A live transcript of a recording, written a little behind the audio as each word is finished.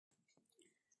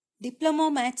Diploma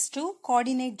Maths 2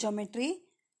 Coordinate Geometry.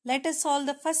 Let us solve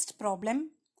the first problem.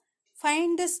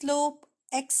 Find the slope,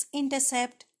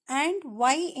 x-intercept and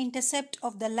y-intercept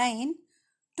of the line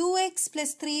 2x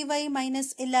plus 3y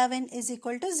minus 11 is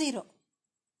equal to 0.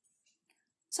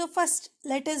 So first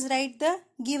let us write the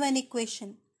given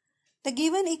equation. The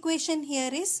given equation here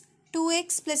is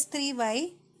 2x plus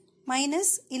 3y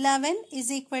minus 11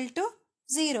 is equal to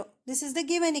 0. This is the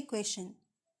given equation.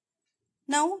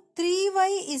 Now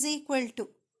 3y is equal to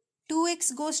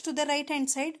 2x goes to the right hand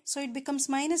side, so it becomes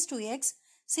minus 2x.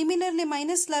 Similarly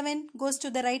minus 11 goes to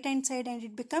the right hand side and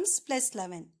it becomes plus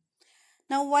 11.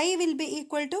 Now y will be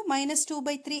equal to minus 2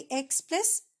 by 3x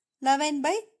plus 11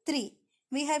 by 3.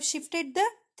 We have shifted the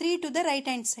 3 to the right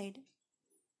hand side.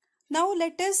 Now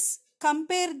let us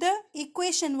compare the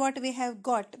equation what we have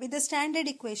got with the standard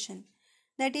equation.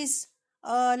 That is,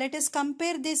 let us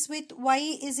compare this with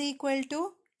y is equal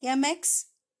to mx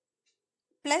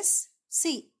plus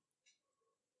c.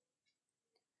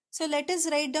 So let us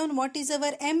write down what is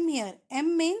our m here.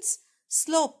 M means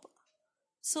slope.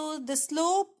 So the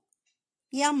slope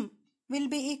m will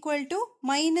be equal to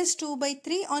minus 2 by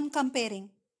 3 on comparing.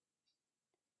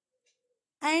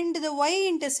 And the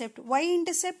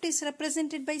y-intercept is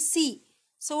represented by c.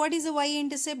 So what is the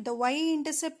y-intercept? The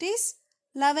y-intercept is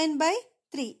 11 by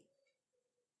 3.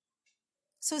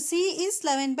 So c is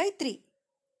 11 by 3.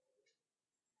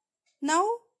 Now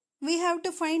we have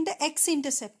to find the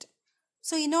x-intercept.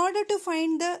 So in order to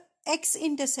find the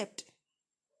x-intercept,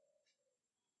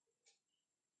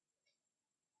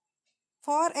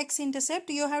 for x-intercept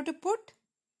you have to put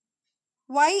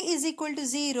y is equal to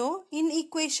 0 in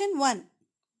equation 1.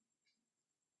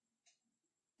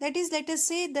 That is, let us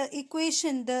say the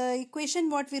equation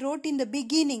what we wrote in the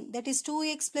beginning, that is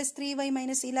 2x plus 3y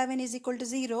minus 11 is equal to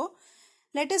 0.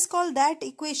 Let us call that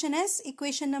equation as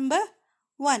equation number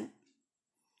 1.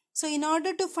 So in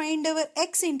order to find our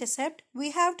x-intercept,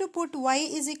 we have to put y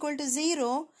is equal to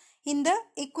 0 in the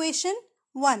equation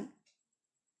 1.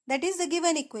 That is the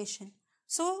given equation.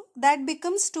 So that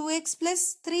becomes 2x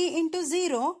plus 3 into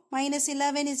 0 minus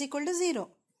 11 is equal to 0.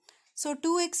 So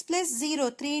 2x plus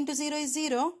 0, 3 into 0 is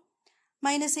 0,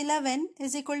 minus 11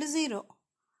 is equal to 0.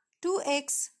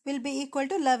 2x will be equal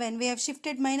to 11. We have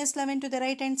shifted minus 11 to the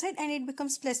right hand side and it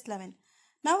becomes plus 11.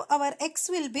 Now our x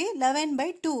will be 11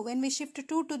 by 2. When we shift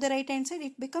 2 to the right hand side,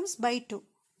 it becomes by 2.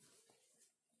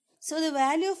 So the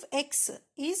value of x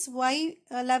is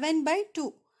 11 by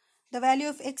 2. The value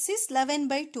of x is 11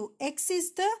 by 2. X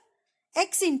is the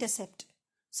x-intercept.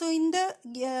 So in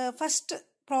the first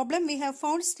problem, we have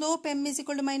found slope m is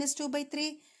equal to minus 2 by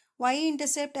 3,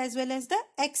 y-intercept as well as the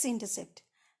x-intercept.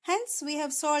 Hence, we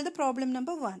have solved the problem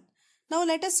number 1. Now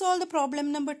let us solve the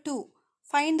problem number 2.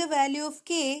 Find the value of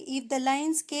k if the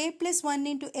lines k plus 1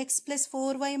 into x plus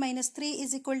 4y minus 3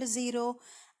 is equal to 0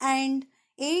 and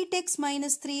 8x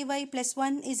minus 3y plus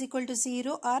 1 is equal to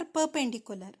 0 are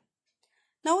perpendicular.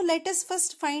 Now let us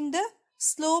first find the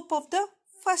slope of the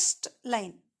first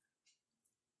line.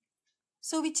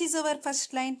 So which is our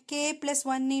first line? K plus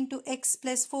 1 into x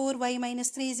plus 4y minus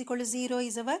 3 is equal to 0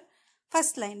 is our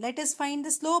first line. Let us find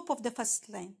the slope of the first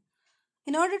line.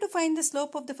 In order to find the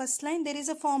slope of the first line, there is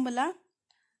a formula.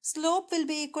 Slope will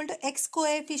be equal to x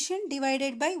coefficient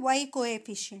divided by y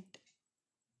coefficient.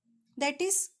 That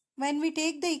is, when we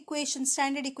take the equation,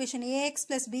 standard equation ax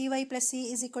plus by plus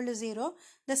c is equal to 0,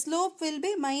 the slope will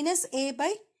be minus a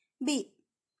by b.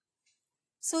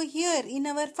 So here in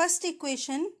our first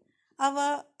equation,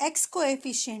 our x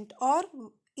coefficient or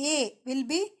a will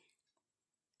be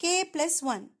k plus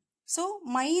 1. So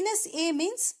minus a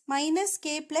means minus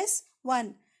k plus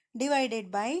 1 divided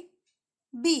by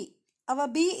b. Our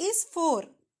b is 4.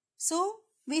 So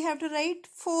we have to write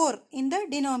 4 in the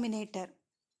denominator.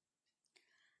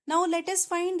 Now let us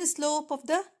find the slope of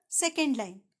the second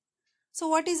line. So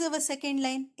what is our second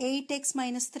line? 8x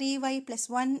minus 3y plus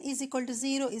 1 is equal to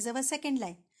 0 is our second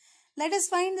line. Let us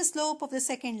find the slope of the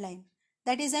second line.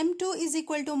 That is m2 is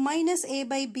equal to minus a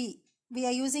by b. We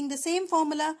are using the same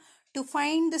formula to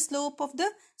find the slope of the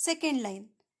second line.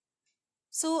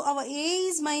 So our a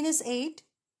is minus 8.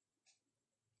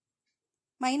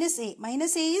 Minus a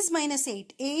is minus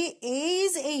 8. A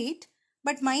is 8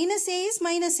 but minus a is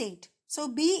minus 8. So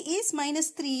b is minus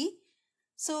 3.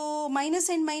 So minus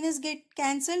and minus get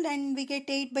cancelled and we get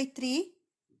 8 by 3.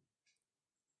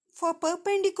 For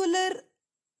perpendicular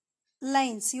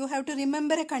lines, you have to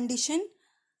remember a condition.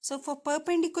 So for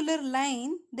perpendicular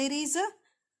line, there is a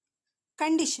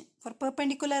condition. For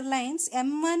perpendicular lines,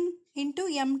 m1 into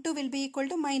m2 will be equal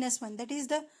to minus 1. That is,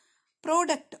 the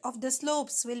product of the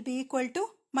slopes will be equal to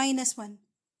minus 1.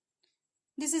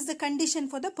 This is the condition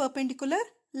for the perpendicular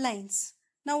lines.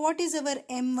 Now what is our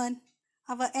m1?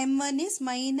 Our m1 is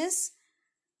minus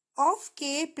of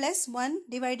k plus 1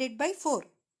 divided by 4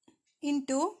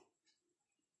 into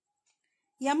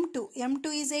m2. m2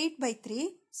 is 8 by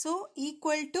 3. So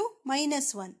equal to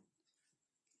minus 1.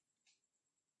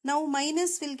 Now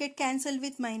minus will get cancelled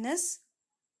with minus.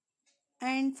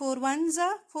 And 4 1s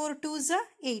are 4 2s are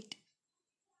 8.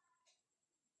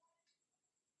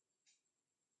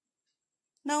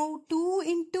 Now 2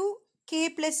 into k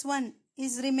plus 1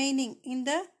 is remaining in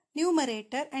the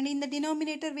numerator, and in the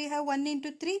denominator we have 1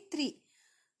 into 3, 3.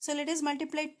 So let us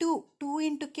multiply 2. 2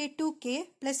 into k, 2k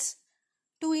plus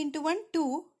 2 into 1,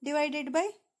 2 divided by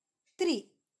 3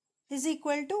 is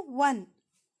equal to 1.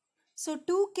 So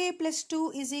 2k plus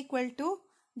 2 is equal to,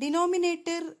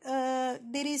 denominator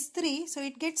there is 3, so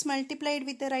it gets multiplied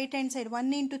with the right hand side.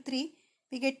 1 into 3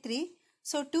 we get 3.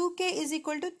 So 2k is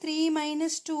equal to 3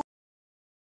 minus 2.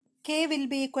 K will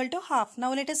be equal to half.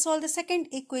 Now let us solve the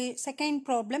second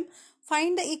problem.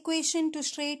 Find the equation to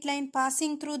straight line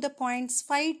passing through the points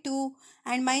 5, 2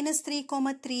 and minus 3,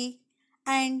 3,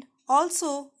 and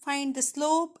also find the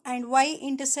slope and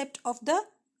y-intercept of the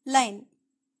line.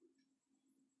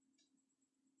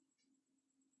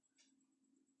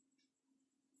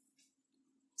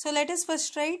 So let us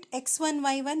first write x1,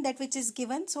 y1, that which is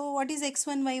given. So what is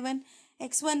x1, y1?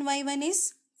 x1, y1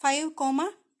 is 5,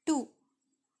 2.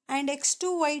 And x2,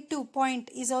 y2 point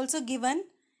is also given.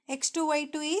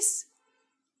 x2, y2 is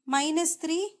minus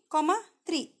 3,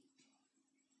 3.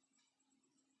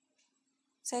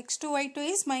 So x2, y2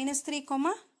 is minus 3,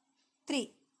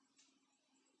 3.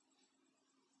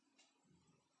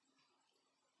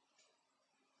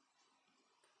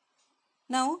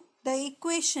 Now the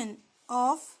equation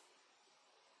of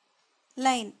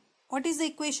line. What is the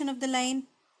equation of the line?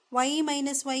 Y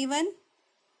minus y1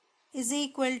 is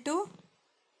equal to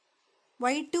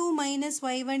y2 minus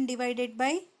y1 divided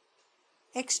by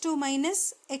x2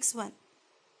 minus x1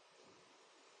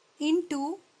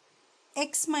 into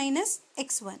x minus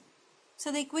x1.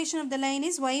 So the equation of the line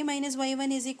is y minus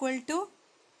y1 is equal to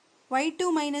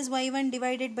y2 minus y1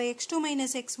 divided by x2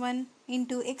 minus x1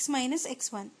 into x minus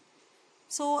x1.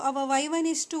 So our y1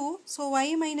 is 2. So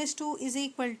y minus 2 is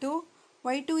equal to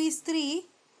y2 is 3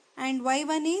 and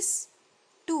y1 is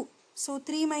 2. So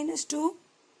 3 minus 2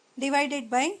 divided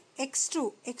by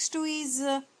x2. x2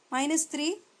 is minus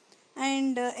 3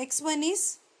 and x1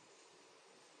 is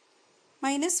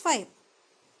minus 5.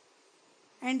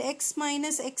 And x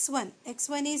minus x1.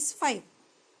 x1 is 5.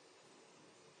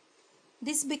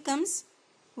 This becomes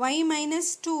y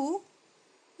minus 2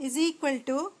 is equal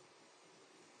to,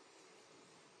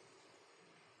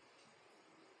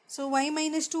 so y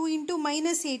minus 2 into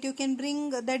minus 8, you can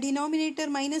bring the denominator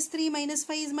minus 3 minus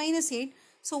 5 is minus 8.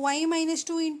 So y minus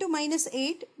 2 into minus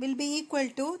 8 will be equal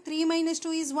to 3 minus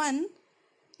 2 is 1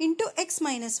 into x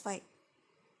minus 5.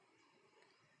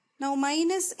 Now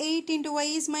minus 8 into y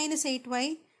is minus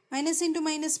 8y. Minus into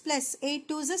minus plus, 8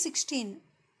 2 is 16.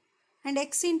 And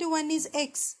x into 1 is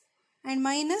x and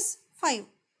minus 5.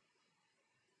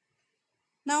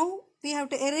 Now we have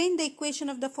to arrange the equation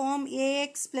of the form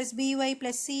ax plus by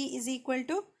plus c is equal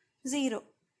to 0.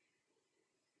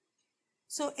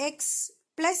 So x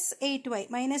plus 8y,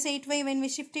 minus 8y, when we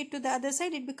shift it to the other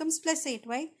side it becomes plus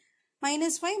 8y.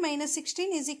 Minus 5 minus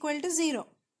 16 is equal to 0.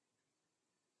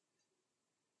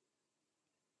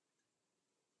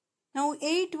 Now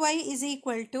 8y is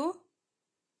equal to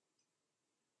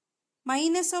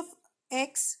minus of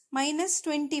x minus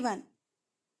 21.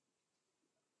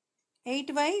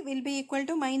 8y will be equal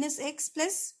to minus x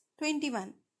plus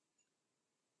 21.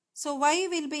 So y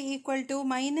will be equal to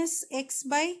minus x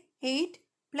by 8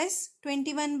 plus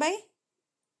 21 by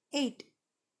 8.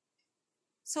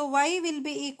 So y will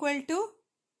be equal to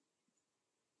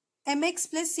mx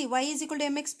plus c. Y is equal to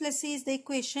mx plus c is the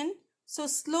equation. So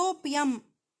slope m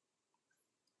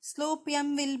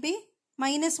will be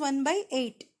minus 1 by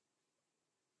 8.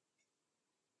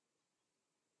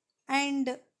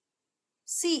 And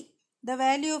c, the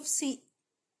value of c,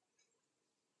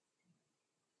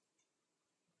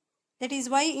 that is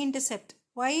y-intercept.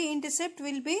 Y-intercept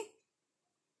will be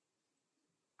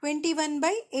 21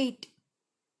 by 8.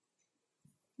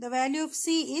 The value of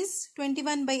c is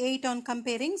 21 by 8 on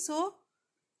comparing. So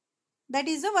that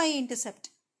is the y-intercept.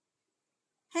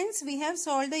 Hence we have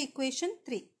solved the equation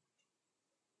 3.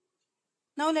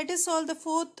 Now let us solve the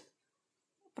fourth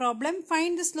problem.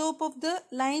 Find the slope of the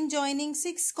line joining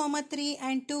 6, 3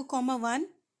 and 2, 1.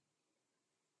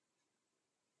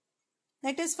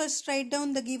 Let us first write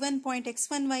down the given point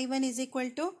x1, y1 is equal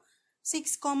to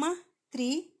 6,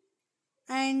 3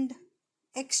 and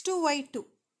x2, y2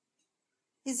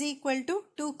 is equal to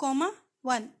 2,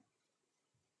 1.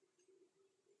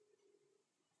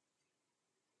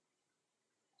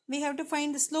 we have to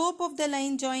find the slope of the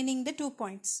line joining the 2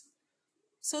 points.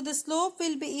 So the slope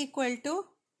will be equal to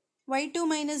y2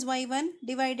 minus y1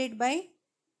 divided by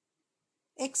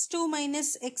x2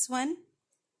 minus x1.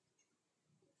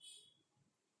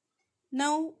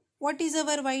 Now what is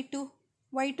our y2?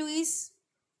 y2 is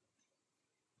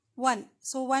 1.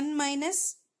 So 1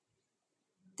 minus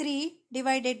 3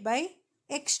 divided by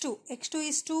x2. x2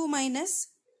 is 2 minus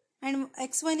and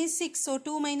x1 is 6. So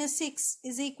 2 minus 6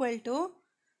 is equal to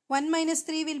 1 minus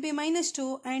 3 will be minus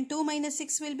 2 and 2 minus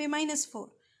 6 will be minus 4.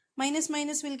 Minus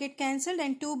minus will get cancelled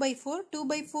and 2 by 4. 2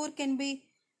 by 4 can be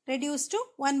reduced to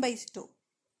 1 by 2.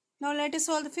 Now let us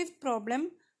solve the fifth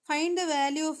problem. Find the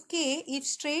value of k if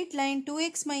straight line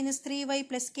 2x minus 3y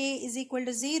plus k is equal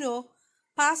to 0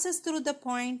 passes through the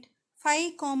point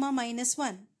 5, minus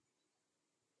 1.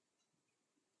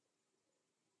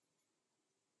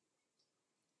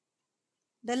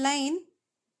 The line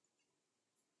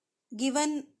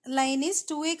given line is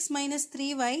 2x minus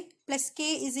 3y plus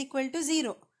k is equal to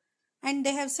 0. And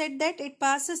they have said that it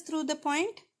passes through the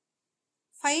point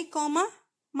 5,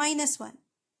 minus 1.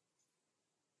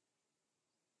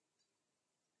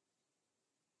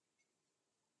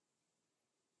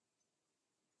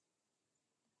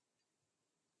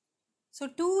 So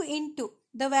 2 into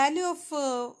the value of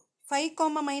 5,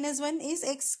 minus 1 is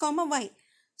x, y.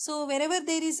 So wherever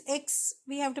there is x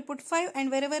we have to put 5 and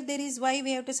wherever there is y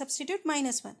we have to substitute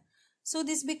minus 1. So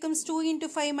this becomes 2 into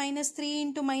 5 minus 3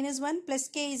 into minus 1 plus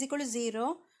k is equal to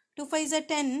 0. 2 5s are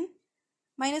 10.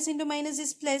 Minus into minus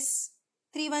is plus.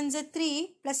 3 1s are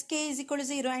 3 plus k is equal to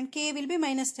 0 and k will be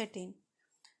minus 13.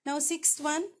 Now sixth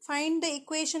one, find the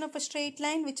equation of a straight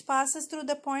line which passes through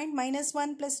the point minus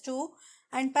 1 plus 2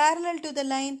 and parallel to the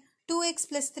line 2x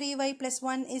plus 3y plus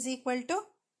 1 is equal to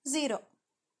 0.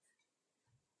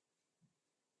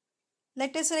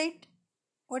 Let us write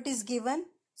what is given.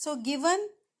 So given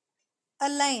a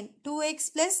line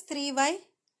 2x plus 3y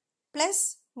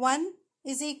plus 1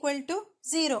 is equal to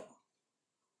 0.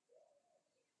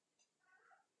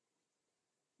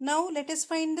 Now let us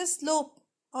find the slope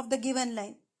of the given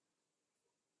line.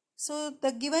 So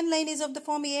the given line is of the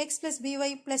form ax plus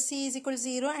by plus c is equal to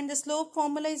 0 and the slope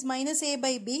formula is minus a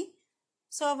by b.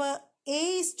 So our a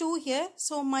is 2 here.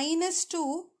 So minus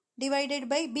 2 divided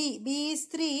by b. b is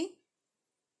 3.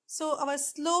 So our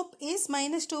slope is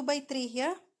minus 2 by 3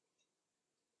 here.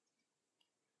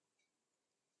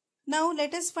 Now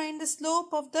let us find the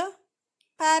slope of the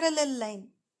parallel line.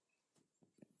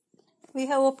 We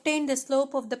have obtained the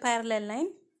slope of the parallel line.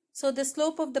 So the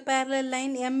slope of the parallel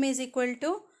line m is equal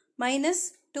to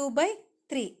minus 2 by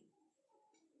 3.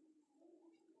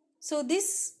 So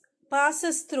this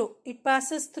passes through. It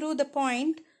passes through the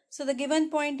point. So the given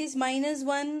point is minus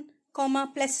 1,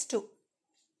 plus 2.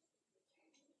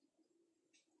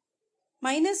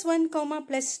 Minus 1,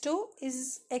 plus 2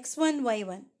 is x1,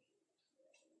 y1.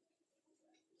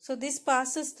 So this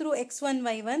passes through x1,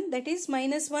 y1, that is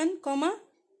minus 1,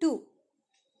 2.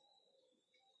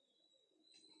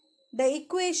 The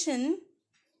equation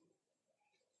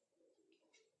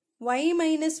y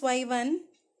minus y1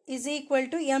 is equal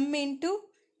to m into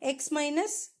x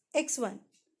minus x1.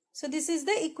 So this is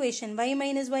the equation. Y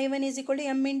minus y1 is equal to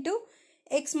m into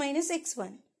x minus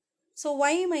x1. So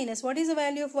y minus, what is the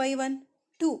value of y1?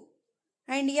 2.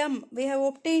 And m, we have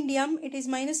obtained m, it is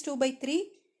minus 2 by 3.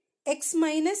 X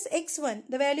minus x1,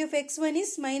 the value of x1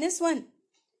 is minus 1.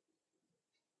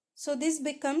 So this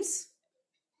becomes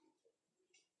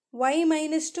y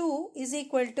minus 2 is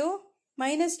equal to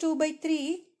minus 2 by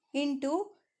 3 into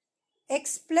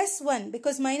x plus 1,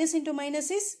 because minus into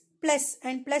minus is plus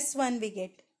and plus 1 we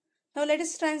get. Now let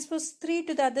us transpose 3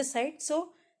 to the other side.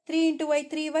 So 3 into y,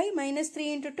 3y, minus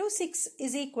 3 into 2, 6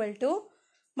 is equal to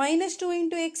minus 2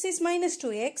 into x is minus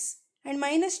 2x and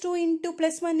minus 2 into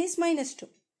plus 1 is minus 2.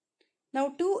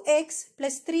 Now 2x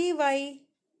plus 3y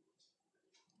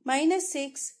minus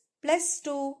 6 plus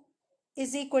 2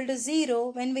 is equal to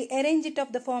 0 when we arrange it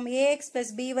of the form ax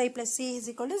plus by plus c is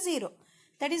equal to 0.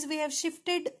 That is, we have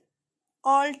shifted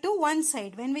all to one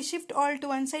side. When we shift all to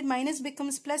one side, minus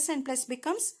becomes plus and plus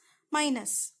becomes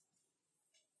minus.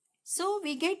 So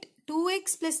we get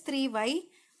 2x plus 3y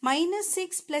minus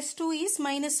 6 plus 2 is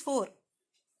minus 4.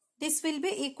 This will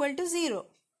be equal to 0.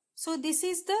 So this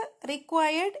is the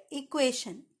required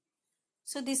equation.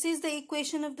 So this is the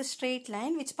equation of the straight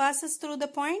line which passes through the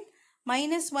point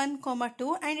minus 1,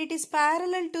 2 and it is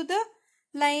parallel to the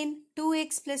line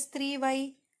 2x plus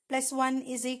 3y plus 1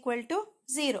 is equal to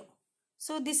 0.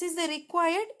 So this is the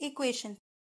required equation.